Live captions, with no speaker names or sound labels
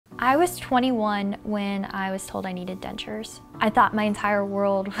I was 21 when I was told I needed dentures. I thought my entire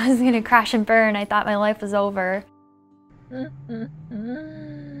world was gonna crash and burn. I thought my life was over. When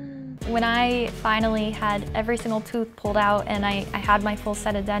I finally had every single tooth pulled out and I had my full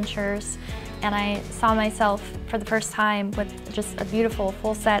set of dentures, and I saw myself for the first time with just a beautiful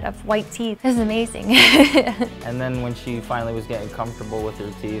full set of white teeth. It was amazing. And then when she finally was getting comfortable with her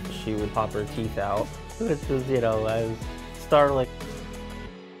teeth, she would pop her teeth out, which was, I was startling.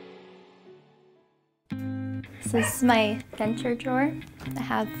 This is my denture drawer. I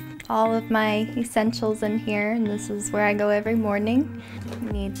have all of my essentials in here, and this is where I go every morning.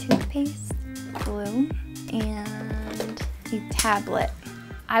 I need toothpaste, glue, and a tablet.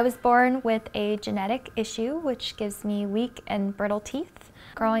 I was born with a genetic issue which gives me weak and brittle teeth.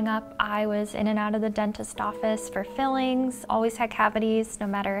 Growing up, I was in and out of the dentist office for fillings, always had cavities no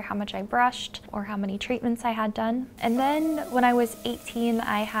matter how much I brushed or how many treatments I had done. And then when I was 18,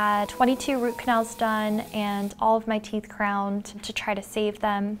 I had 22 root canals done and all of my teeth crowned to try to save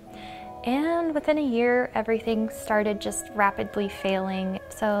them. And within a year, everything started just rapidly failing,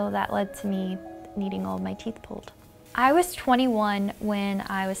 so that led to me needing all of my teeth pulled. I was 21 when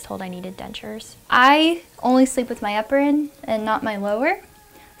I was told I needed dentures. I only sleep with my upper end and not my lower.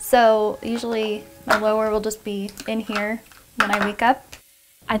 So usually my lower will just be in here when I wake up.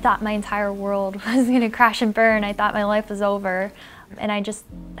 I thought my entire world was gonna crash and burn. I thought my life was over. And I just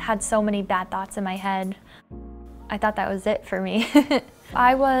had so many bad thoughts in my head. I thought that was it for me.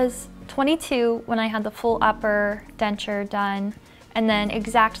 I was 22 when I had the full upper denture done. And then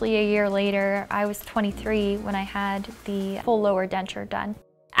exactly a year later, I was 23 when I had the full lower denture done.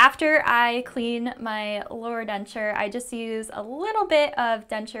 After I clean my lower denture, I just use a little bit of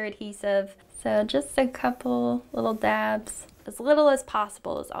denture adhesive. So just a couple little dabs. As little as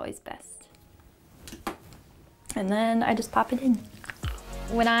possible is always best. And then I just pop it in.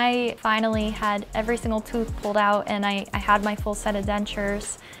 When I finally had every single tooth pulled out and I had my full set of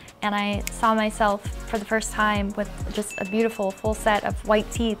dentures, and I saw myself for the first time with just a beautiful full set of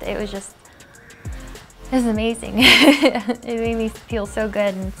white teeth, it was amazing. It made me feel so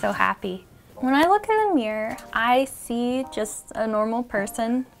good and so happy. When I look in the mirror, I see just a normal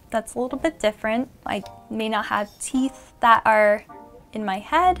person that's a little bit different. I may not have teeth that are in my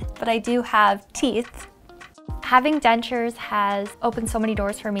head, but I do have teeth. Having dentures has opened so many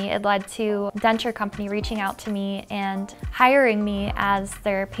doors for me. It led to a denture company reaching out to me and hiring me as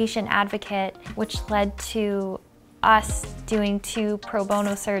their patient advocate, which led to us doing 2 pro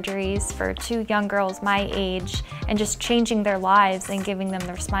bono surgeries for 2 young girls my age and just changing their lives and giving them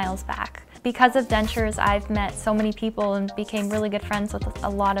their smiles back. Because of dentures, I've met so many people and became really good friends with a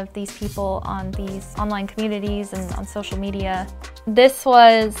lot of these people on these online communities and on social media. This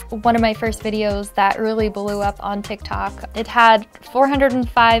was one of my first videos that really blew up on TikTok. It had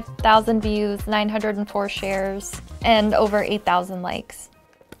 405,000 views, 904 shares, and over 8,000 likes.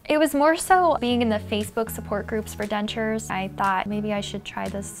 It was more so being in the Facebook support groups for dentures. I thought maybe I should try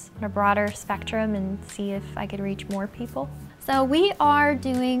this on a broader spectrum and see if I could reach more people. So we are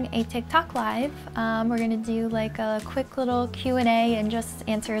doing a TikTok live. We're gonna do like a quick little Q&A and just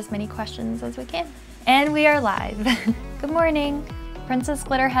answer as many questions as we can. And we are live. Good morning. Princess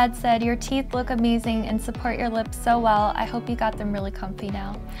Glitterhead said, "Your teeth look amazing and support your lips so well. I hope you got them really comfy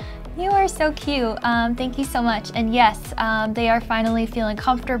now." You are so cute. Thank you so much. And yes, they are finally feeling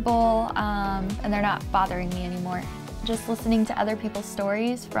comfortable and they're not bothering me anymore. Just listening to other people's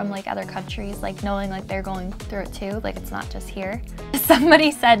stories from like other countries, like knowing like they're going through it too, like it's not just here.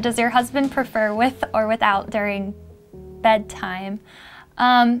 Somebody said, "Does your husband prefer with or without during bedtime?"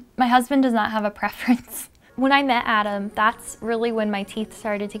 My husband does not have a preference. When I met Adam, that's really when my teeth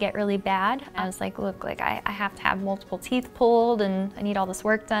started to get really bad. I was like, look, like I have to have multiple teeth pulled and I need all this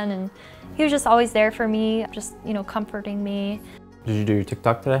work done, and he was just always there for me, just, you know, comforting me. Did you do your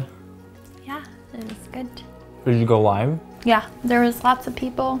TikTok today? Yeah, it was good. Did you go live? Yeah, there was lots of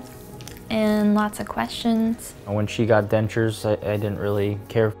people and lots of questions. When she got dentures, I didn't really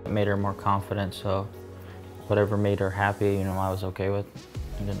care. It made her more confident, so whatever made her happy, you know, I was okay with.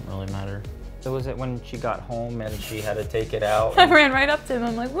 It didn't really matter. It was when she got home and she had to take it out. I ran right up to him,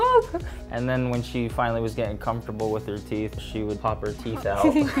 I'm like, whoa! And then when she finally was getting comfortable with her teeth, she would pop her teeth out.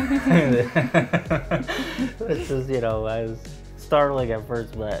 Which was, you know, I was startling at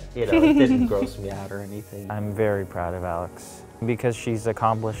first, but, you know, it didn't gross me out or anything. I'm very proud of Alex because she's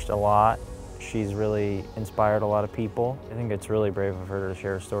accomplished a lot. She's really inspired a lot of people. I think it's really brave of her to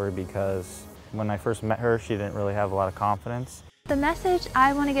share a story because when I first met her, she didn't really have a lot of confidence. The message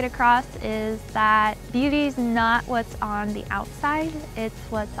I want to get across is that beauty is not what's on the outside, it's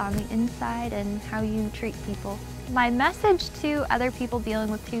what's on the inside and how you treat people. My message to other people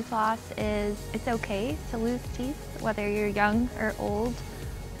dealing with tooth loss is it's okay to lose teeth, whether you're young or old.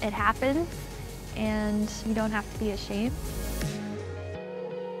 It happens, and you don't have to be ashamed.